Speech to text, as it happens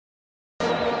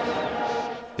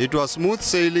It was smooth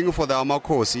sailing for the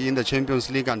Amakhosi in the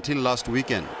Champions League until last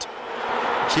weekend.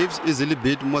 Chiefs easily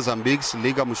beat Mozambique's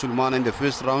Liga Musulmana in the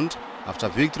first round after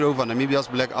victory over Namibia's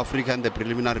Black Africa in the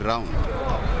preliminary round.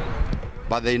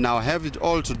 But they now have it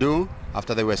all to do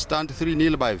after they were stunned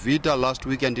 3-0 by Vita last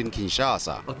weekend in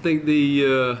Kinshasa. I think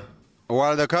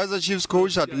While the Kaizer Chiefs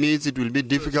coach admits it will be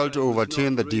difficult to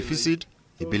overturn the deficit,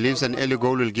 he believes an early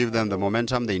goal will give them the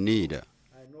momentum they need.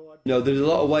 You know, there's a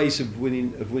lot of ways of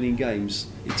winning games.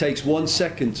 It takes 1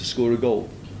 second to score a goal,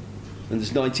 and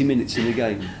there's 90 minutes in the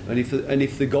game. And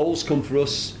if the goals come for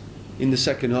us in the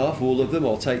second half, all of them,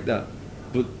 I'll take that.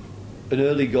 But an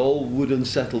early goal would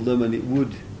unsettle them, and it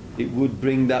would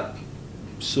bring that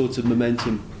sort of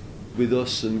momentum with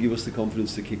us and give us the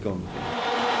confidence to kick on.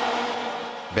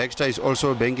 Baxter is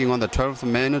also banking on the 12th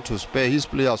man to spur his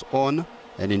players on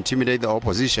and intimidate the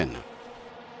opposition.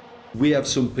 We have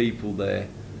some people there.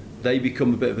 They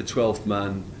become a bit of a 12th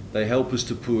man. They help us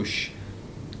to push.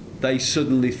 They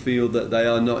suddenly feel that they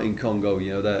are not in Congo,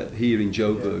 you know, they're here in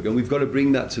Joburg, and we've got to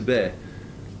bring that to bear.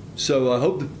 So I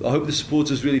hope the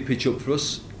supporters really pitch up for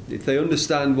us. If they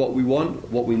understand what we want,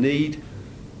 what we need,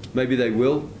 maybe they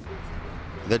will.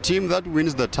 The team that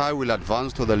wins the tie will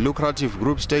advance to the lucrative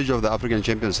group stage of the African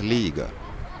Champions League.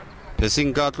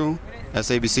 Pesing Katlu,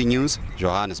 SABC News,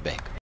 Johannesburg.